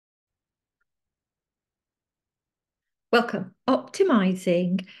Welcome.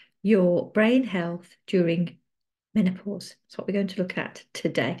 Optimizing your brain health during menopause. That's what we're going to look at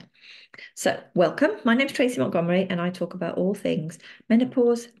today. So, welcome. My name's Tracy Montgomery, and I talk about all things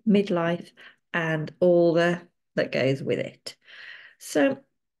menopause, midlife, and all that goes with it. So,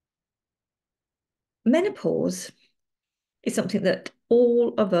 menopause is something that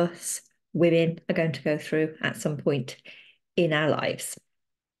all of us women are going to go through at some point in our lives.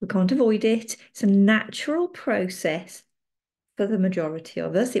 We can't avoid it. It's a natural process for the majority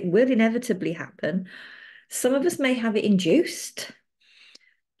of us. It will inevitably happen. Some of us may have it induced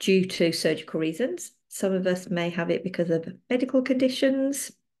due to surgical reasons. Some of us may have it because of medical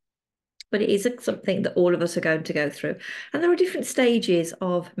conditions, but it is something that all of us are going to go through. And there are different stages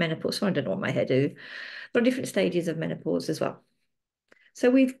of menopause. So I don't know what my head is. There are different stages of menopause as well. So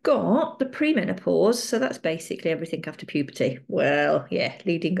we've got the premenopause. So that's basically everything after puberty. Well, yeah,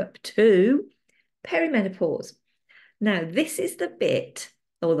 leading up to perimenopause. Now, this is the bit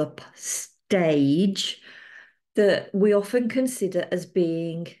or the stage that we often consider as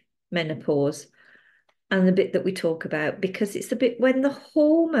being menopause and the bit that we talk about because it's the bit when the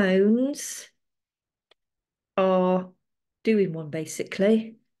hormones are doing one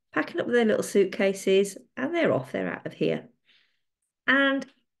basically, packing up their little suitcases and they're off, they're out of here. And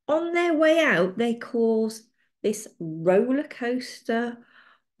on their way out, they cause this roller coaster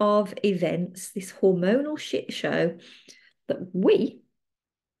of events, this hormonal shit show that we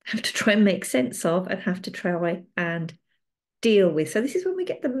have to try and make sense of and have to try and deal with. So this is when we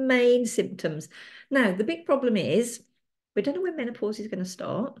get the main symptoms. Now, the big problem is we don't know when menopause is going to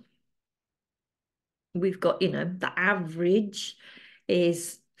start. We've got, the average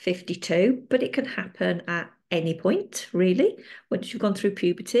is 52, but it can happen at any point, really. Once you've gone through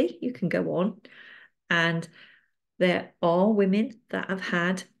puberty, you can go on. And there are women that have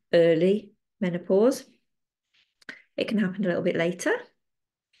had early menopause. It can happen a little bit later.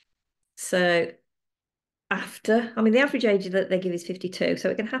 So the average age that they give is 52, so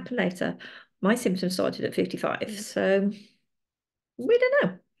it can happen later. My symptoms started at 55, so we don't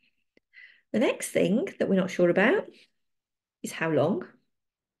know. The next thing that we're not sure about is how long.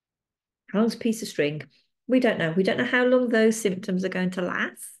 How long's a piece of string? We don't know. We don't know how long those symptoms are going to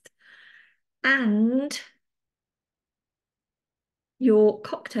last. And your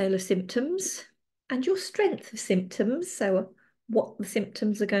cocktail of symptoms and your strength of symptoms, so what the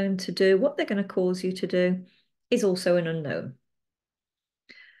symptoms are going to do, what they're going to cause you to do, is also an unknown.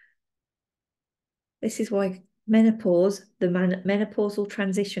 This is why menopause, the menopausal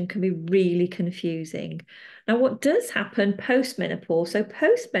transition can be really confusing. Now, what does happen post-menopause? So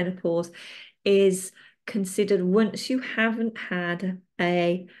post-menopause is considered once you haven't had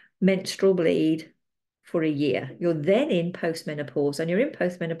a menstrual bleed for a year. You're then in post-menopause and you're in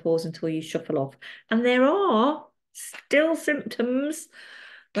post-menopause until you shuffle off. And there are still symptoms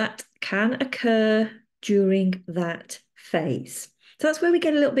that can occur during that phase. So that's where we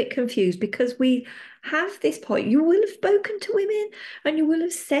get a little bit confused because we have this point. You will have spoken to women and you will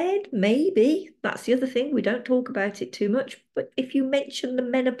have said, maybe, that's the other thing, we don't talk about it too much, but if you mention the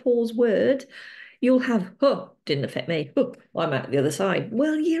menopause word, you'll have, oh, didn't affect me. Oh, I'm out the other side.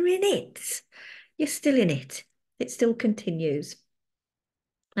 Well, you're in it. You're still in it. It still continues.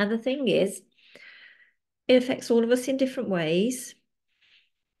 Now, the thing is, it affects all of us in different ways.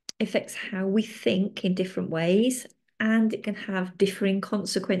 It affects how we think in different ways, and it can have differing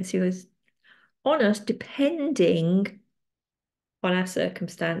consequences on us depending on our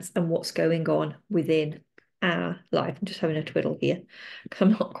circumstance and what's going on within our life. I'm just having a twiddle here because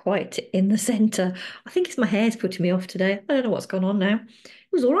I'm not quite in the centre. I think it's my hair's putting me off today. I don't know what's gone on now.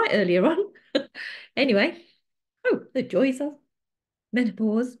 It was all right earlier on. Anyway, the joys of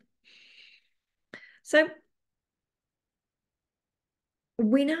menopause. So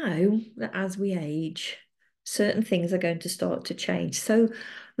we know that as we age, certain things are going to start to change. So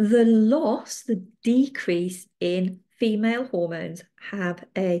the decrease in female hormones have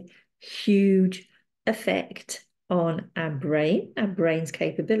a huge effect on our brain's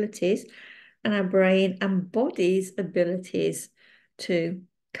capabilities, and our brain and body's abilities to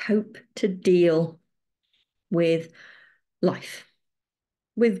cope, to deal with life,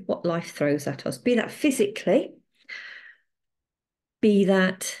 with what life throws at us, be that physically, be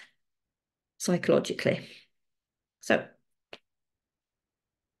that psychologically. So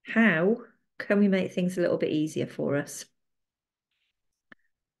how can we make things a little bit easier for us?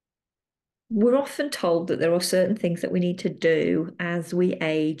 We're often told that there are certain things that we need to do as we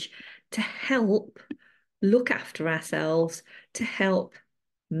age to help look after ourselves, to help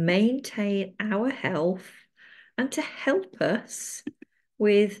maintain our health, and to help us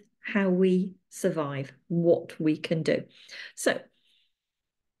with how we survive, what we can do. So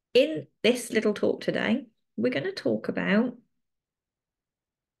in this little talk today, we're going to talk about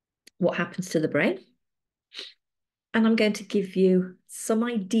what happens to the brain. And I'm going to give you some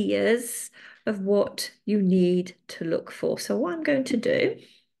ideas of what you need to look for. So what I'm going to do,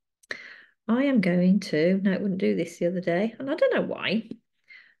 I am going to, no, it wouldn't do this the other day, and I don't know why.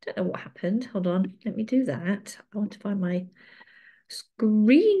 I don't know what happened. Hold on, let me do that. I want to find my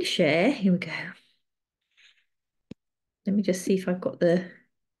screen share. Here we go. Let me just see if I've got the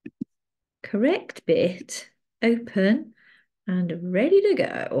correct bit open and ready to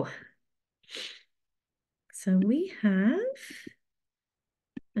go. So we have,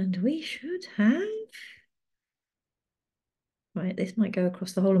 and we should have, right, this might go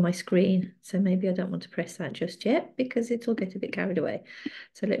across the whole of my screen. So maybe I don't want to press that just yet because it'll get a bit carried away.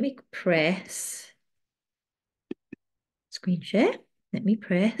 So let me press screen share. Let me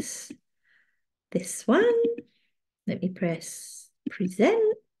press this one. Let me press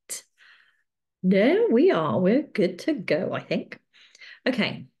present. There we are. We're good to go, I think.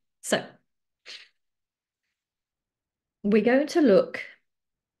 Okay, so we're going to look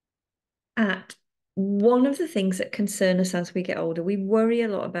at one of the things that concern us as we get older. We worry a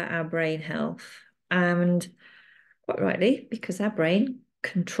lot about our brain health, and quite rightly, because our brain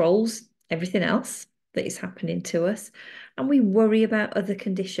controls everything else that is happening to us, and we worry about other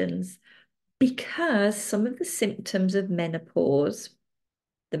conditions because some of the symptoms of menopause,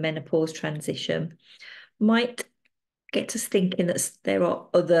 the menopause transition, might get us thinking that there are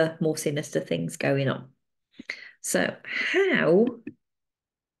other more sinister things going on. So how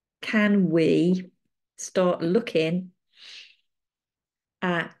can we start looking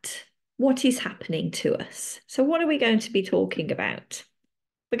at what is happening to us? So what are we going to be talking about?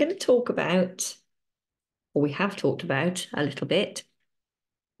 We're going to talk about, or we have talked about a little bit,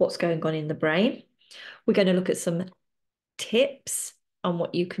 what's going on in the brain. We're going to look at some tips on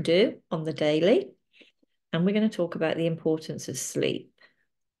what you can do on the daily. And we're going to talk about the importance of sleep,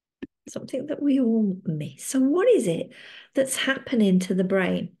 something that we all miss. So what is it that's happening to the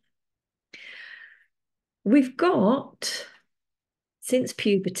brain? We've got, since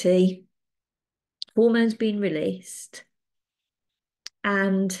puberty, hormones being released,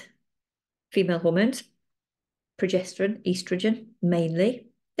 and female hormones, progesterone, estrogen mainly,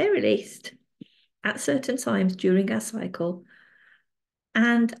 they're released at certain times during our cycle.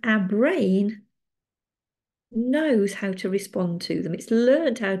 And our brain knows how to respond to them. It's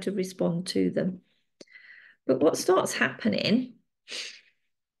learned how to respond to them. But what starts happening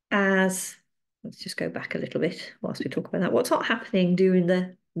as, let's just go back a little bit whilst we talk about that. What's not happening during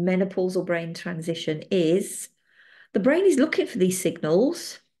the menopausal brain transition is the brain is looking for these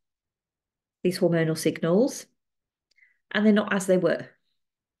signals, these hormonal signals, and they're not as they were.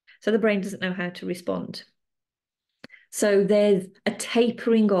 So the brain doesn't know how to respond. So there's a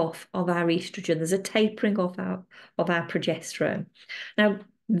tapering off of our estrogen. There's a tapering off of our progesterone. Now,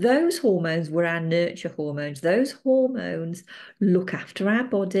 those hormones were our nurture hormones. Those hormones look after our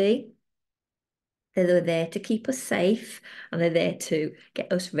body. They're there to keep us safe, and they're there to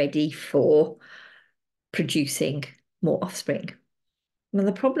get us ready for producing more offspring. Now,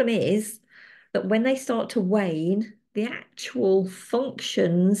 the problem is that when they start to wane, the actual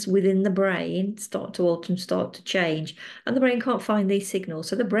functions within the brain start to alter and start to change, and the brain can't find these signals.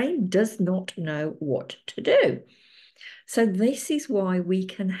 So the brain does not know what to do. So this is why we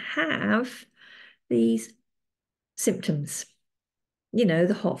can have these symptoms, you know,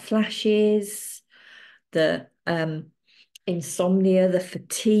 the hot flashes, the insomnia, the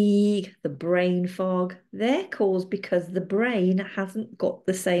fatigue, the brain fog. They're caused because the brain hasn't got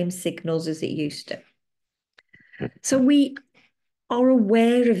the same signals as it used to. So we are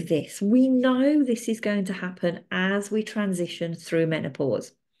aware of this. We know this is going to happen as we transition through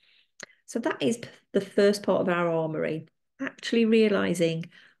menopause. So that is the first part of our armory, actually realizing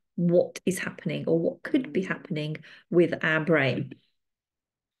what is happening or what could be happening with our brain.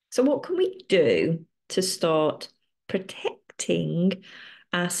 So what can we do to start protecting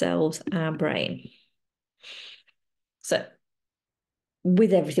ourselves, our brain? So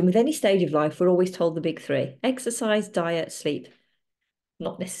with everything, with any stage of life, we're always told the big three: exercise, diet, sleep.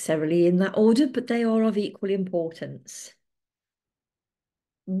 Not necessarily in that order, but they are of equal importance.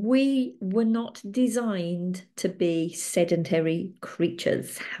 We were not designed to be sedentary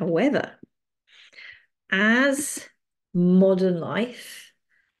creatures. However, as modern life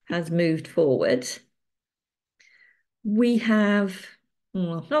has moved forward, we have,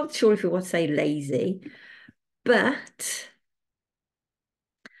 I'm not sure if we want to say lazy, but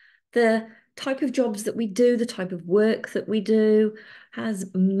the type of jobs that we do, the type of work that we do,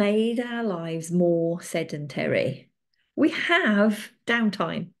 has made our lives more sedentary. We have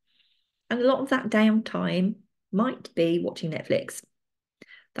downtime, and a lot of that downtime might be watching Netflix.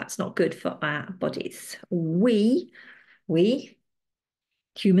 That's not good for our bodies. We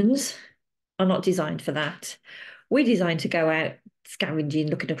humans are not designed for that. We're designed to go out scavenging,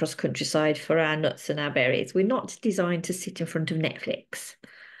 looking across the countryside for our nuts and our berries. We're not designed to sit in front of Netflix.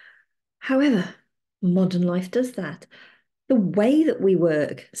 However, modern life does that. The way that we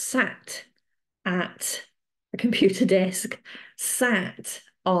work, sat at a computer desk, sat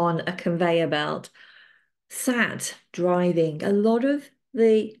on a conveyor belt, sat driving, a lot of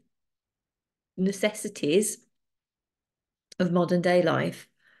the necessities of modern day life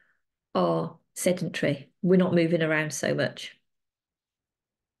are sedentary. We're not moving around so much.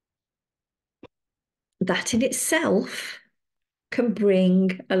 That in itself can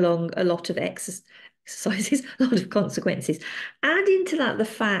bring along a lot of exercises, a lot of consequences. Add into that the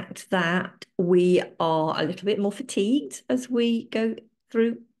fact that we are a little bit more fatigued as we go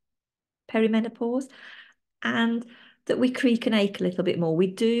through perimenopause, and that we creak and ache a little bit more. We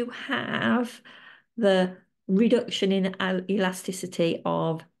do have the reduction in elasticity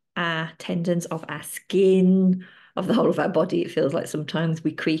of our tendons, of our skin, of the whole of our body. It feels like sometimes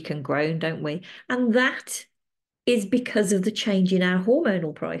we creak and groan, don't we? And that is because of the change in our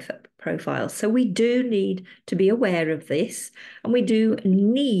hormonal profile. So we do need to be aware of this, and we do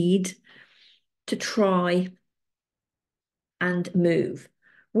need to try and move.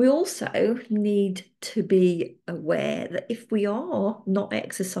 We also need to be aware that if we are not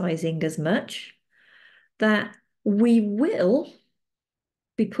exercising as much, that we will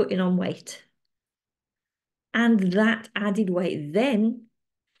be putting on weight. And that added weight then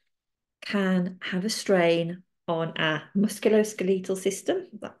can have a strain on our musculoskeletal system.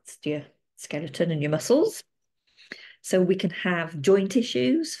 That's your skeleton and your muscles. So we can have joint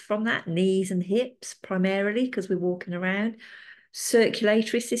issues from that, knees and hips primarily because we're walking around.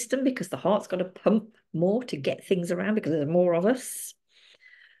 Circulatory system, because the heart's got to pump more to get things around because there's more of us.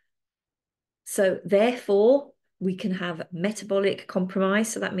 So therefore, we can have metabolic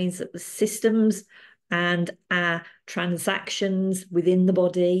compromise. So that means that the systems and our transactions within the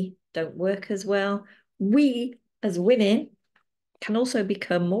body don't work as well. We, as women, can also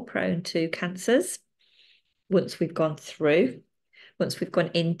become more prone to cancers once we've gone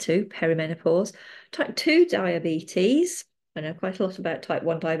into perimenopause. Type 2 diabetes. I know quite a lot about type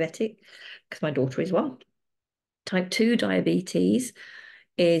 1 diabetic because my daughter is one. Type 2 diabetes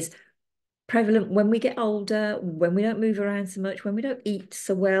is prevalent when we get older, when we don't move around so much, when we don't eat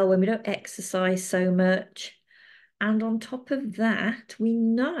so well, when we don't exercise so much. And on top of that, we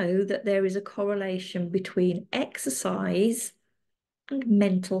know that there is a correlation between exercise and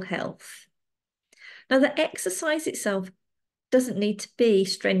mental health. Now, the exercise itself doesn't need to be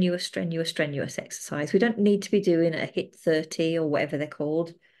strenuous exercise. We don't need to be doing a HIIT 30 or whatever they're called.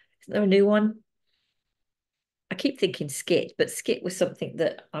 Isn't there a new one? I keep thinking skit, but skit was something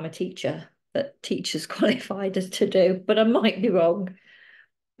that I'm a teacher, that teachers qualified us to do, but I might be wrong.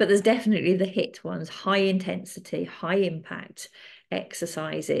 But there's definitely the HIIT ones, high intensity, high impact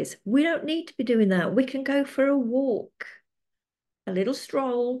exercises. We don't need to be doing that. We can go for a walk. A little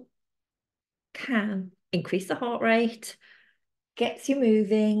stroll can increase the heart rate, gets you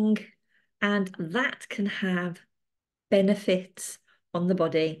moving, and that can have benefits on the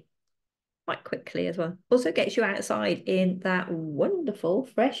body quite quickly as well. Also gets you outside in that wonderful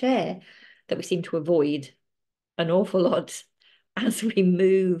fresh air that we seem to avoid an awful lot as we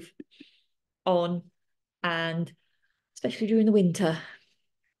move on, and especially during the winter.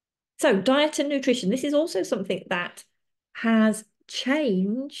 So diet and nutrition, this is also something that has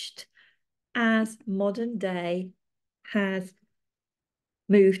changed as modern day has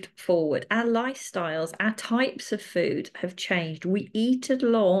moved forward. Our lifestyles, our types of food have changed. We eat a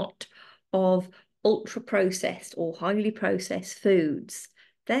lot of ultra processed or highly processed foods.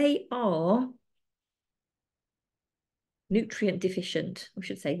 They are nutrient deficient. I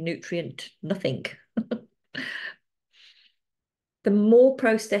should say nutrient nothing. The more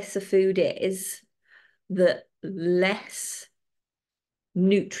processed the food is, the less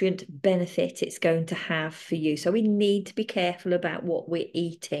nutrient benefit it's going to have for you. So we need to be careful about what we're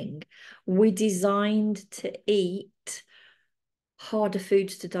eating. We're designed to eat harder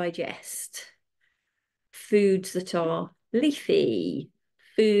foods to digest, foods that are leafy,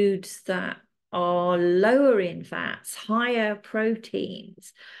 foods that are lower in fats, higher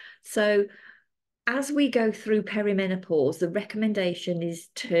proteins. So as we go through perimenopause, the recommendation is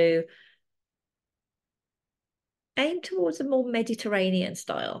to aim towards a more Mediterranean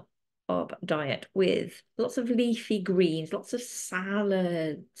style carb diet with lots of leafy greens, lots of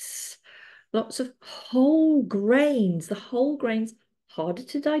salads, lots of whole grains. The whole grains harder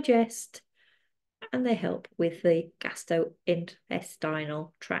to digest and they help with the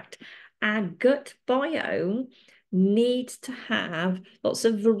gastrointestinal tract. Our gut biome needs to have lots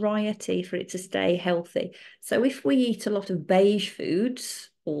of variety for it to stay healthy. So if we eat a lot of beige foods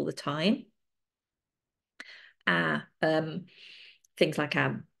all the time, things like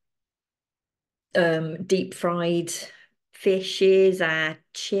our deep fried fishes, our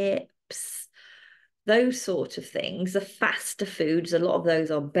chips, those sort of things, the faster foods, a lot of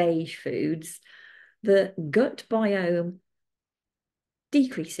those are beige foods, the gut biome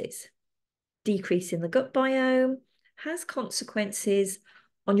decreases. Decrease in the gut biome has consequences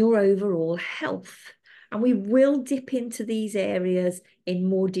on your overall health. And we will dip into these areas in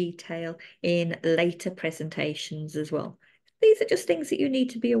more detail in later presentations as well. These are just things that you need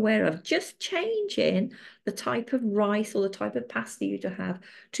to be aware of. Just changing the type of rice or the type of pasta you have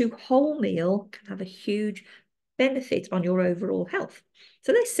to wholemeal can have a huge benefit on your overall health.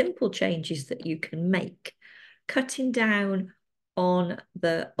 So there's simple changes that you can make. Cutting down on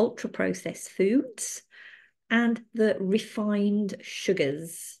the ultra-processed foods and the refined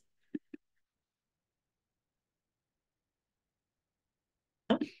sugars.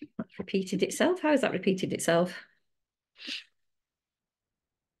 Oh, that's repeated itself. How has that repeated itself?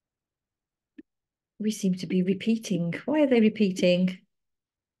 We seem to be repeating. Why are they repeating?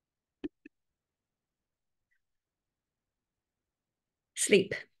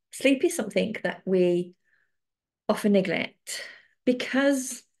 Sleep. Sleep is something that we often neglect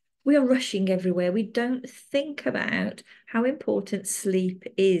because we are rushing everywhere. We don't think about how important sleep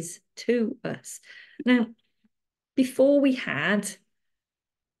is to us. Now, before we had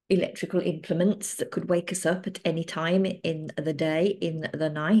electrical implements that could wake us up at any time in the day, in the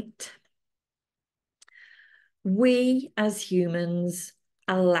night, we as humans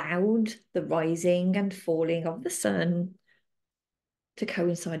allowed the rising and falling of the sun to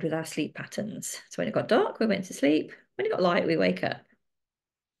coincide with our sleep patterns. So when it got dark, we went to sleep. When it got light, we wake up.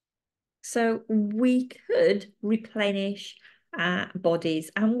 So we could replenish our bodies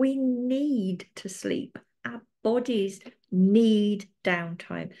and we need to sleep. Our bodies need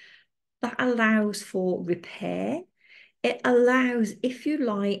downtime. That allows for repair. It allows, if you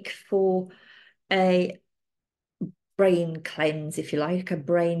like, for a brain cleanse, if you like, a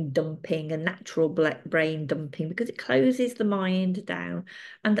brain dumping, a natural brain dumping, because it closes the mind down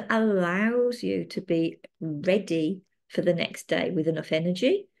and allows you to be ready for the next day with enough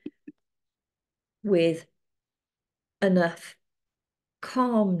energy, with enough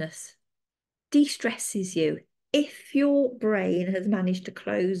calmness, de-stresses you. If your brain has managed to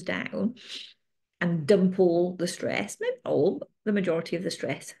close down and dump all the stress, not all, but the majority of the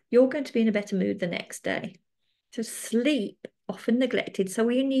stress, you're going to be in a better mood the next day. So sleep, often neglected. So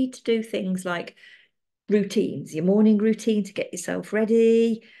we need to do things like routines, your morning routine to get yourself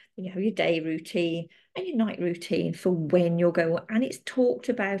ready, you have your day routine and your night routine for when you're going. And it's talked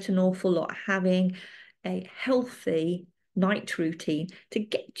about an awful lot, having a healthy night routine to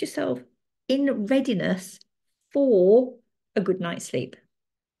get yourself in readiness for a good night's sleep,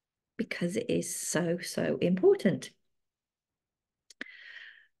 because it is so, so important.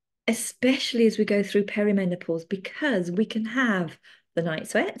 Especially as we go through perimenopause, because we can have the night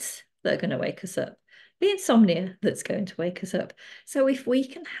sweats that are going to wake us up, the insomnia that's going to wake us up. So if we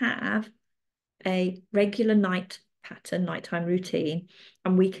can have a regular night pattern, nighttime routine,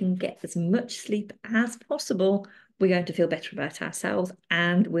 and we can get as much sleep as possible, we're going to feel better about ourselves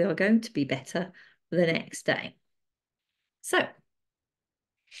and we are going to be better the next day. So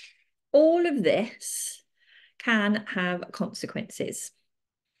all of this can have consequences.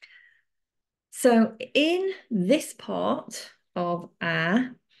 So in this part of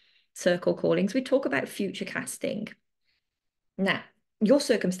our circle callings, we talk about future casting. Now, your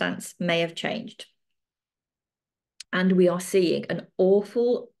circumstance may have changed. And we are seeing an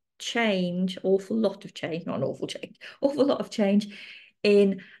awful lot of change, not an awful change, awful lot of change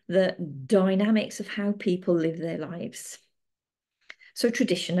in the dynamics of how people live their lives. So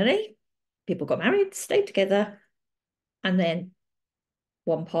traditionally, people got married, stayed together, and then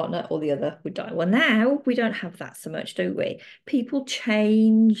one partner or the other would die. Well, now we don't have that so much, do we? People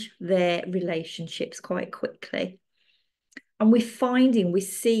change their relationships quite quickly. And we're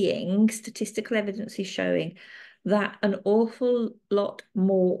seeing statistical evidence is showing that an awful lot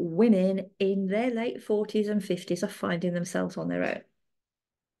more women in their late 40s and 50s are finding themselves on their own.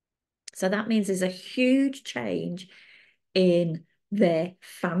 So that means there's a huge change in their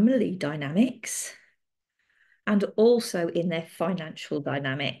family dynamics and also in their financial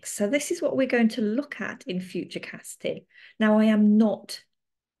dynamics. So this is what we're going to look at in future casting. Now, I am not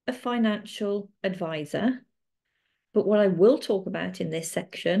a financial advisor, but what I will talk about in this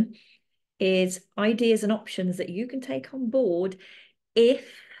section is ideas and options that you can take on board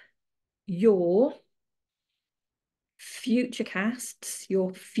if your future casts,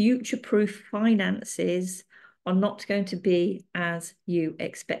 your future-proof finances are not going to be as you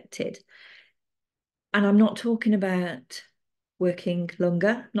expected. And I'm not talking about working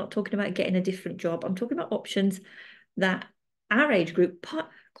longer, not talking about getting a different job. I'm talking about options that our age group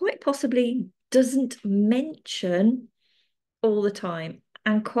quite possibly doesn't mention all the time.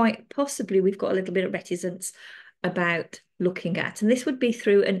 And quite possibly we've got a little bit of reticence about looking at. And this would be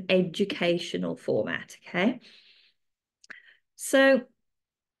through an educational format, okay? So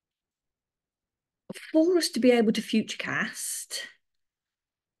for us to be able to future cast,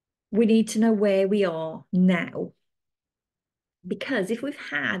 we need to know where we are now. Because if we've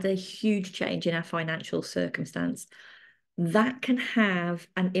had a huge change in our financial circumstance, that can have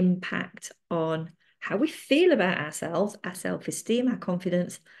an impact on how we feel about ourselves, our self-esteem, our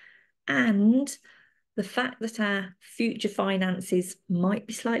confidence, and the fact that our future finances might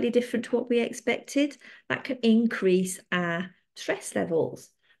be slightly different to what we expected. That can increase our stress levels,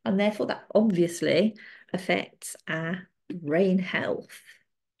 and therefore that obviously affects our brain health.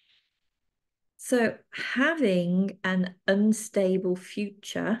 So having an unstable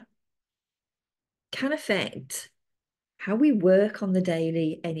future can affect how we work on the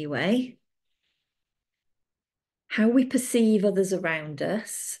daily anyway, how we perceive others around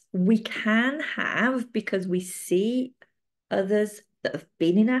us. We can have, because we see others that have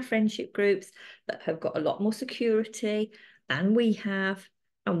been in our friendship groups that have got a lot more security than we have,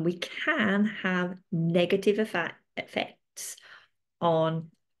 and we can have negative effects on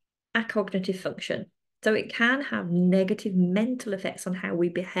our cognitive function. So it can have negative mental effects on how we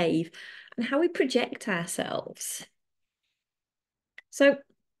behave and how we project ourselves. So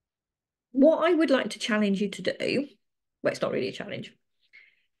what I would like to challenge you to do, well, it's not really a challenge,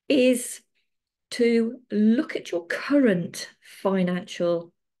 is to look at your current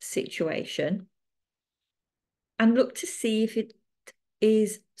financial situation and look to see if it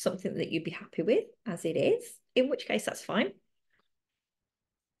is something that you'd be happy with as it is, in which case that's fine.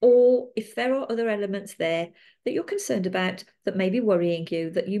 Or if there are other elements there that you're concerned about that may be worrying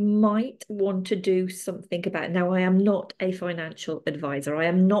you, that you might want to do something about. Now, I am not a financial advisor. I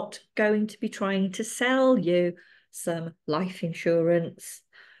am not going to be trying to sell you some life insurance.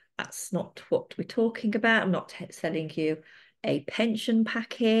 That's not what we're talking about. I'm not selling you a pension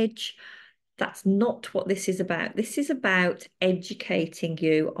package. That's not what this is about. This is about educating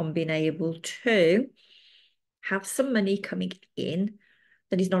you on being able to have some money coming in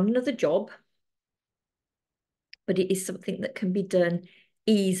that is not another job, but it is something that can be done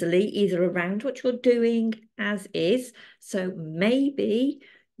easily, either around what you're doing as is. So maybe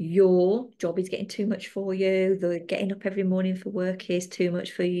your job is getting too much for you, the getting up every morning for work is too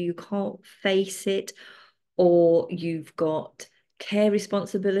much for you, you can't face it, or you've got care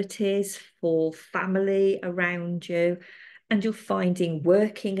responsibilities for family around you, and you're finding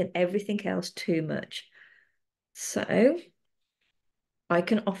working and everything else too much. So I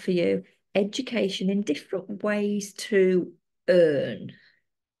can offer you education in different ways to earn.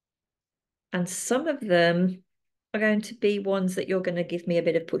 And some of them are going to be ones that you're going to give me a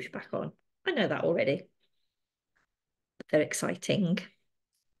bit of pushback on. I know that already. But they're exciting.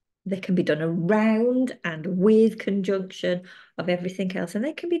 They can be done around and with conjunction of everything else. And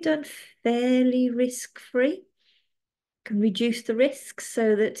they can be done fairly risk-free. Can reduce the risks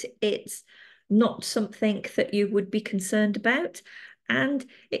so that it's not something that you would be concerned about. And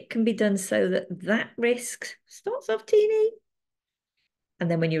it can be done so that that risk starts off teeny. And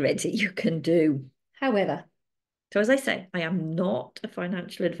then when you're ready, you can do. However, so as I say, I am not a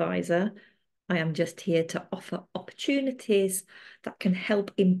financial advisor. I am just here to offer opportunities that can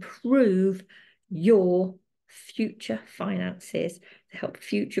help improve your future finances, to help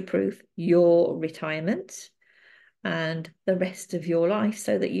future-proof your retirement and the rest of your life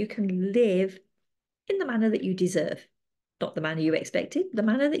so that you can live in the manner that you deserve. Not the manner you expected, the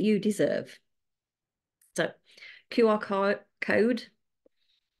manner that you deserve. So QR code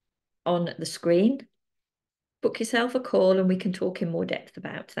on the screen. Book yourself a call and we can talk in more depth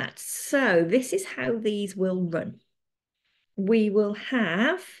about that. So this is how these will run. We will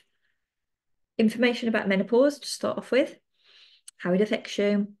have information about menopause to start off with, how it affects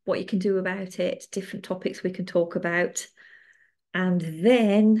you, what you can do about it, different topics we can talk about, and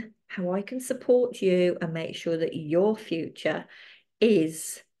then how I can support you and make sure that your future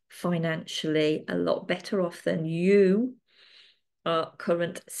is financially a lot better off than you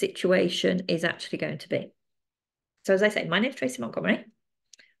current situation is actually going to be. So as I say, my name's Tracy Montgomery.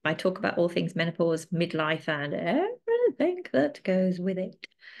 I talk about all things menopause, midlife, and everything that goes with it.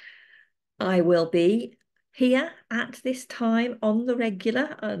 I will be here at this time on the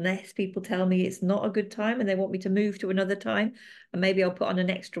regular, unless people tell me it's not a good time and they want me to move to another time, and maybe I'll put on an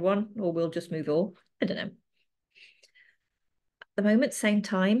extra one, or we'll just move all. I don't know. At the moment, same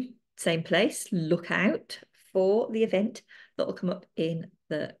time, same place. Look out for the event that will come up in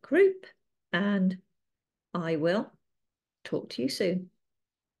the group, and I will talk to you soon.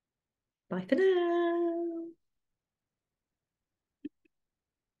 Bye for now.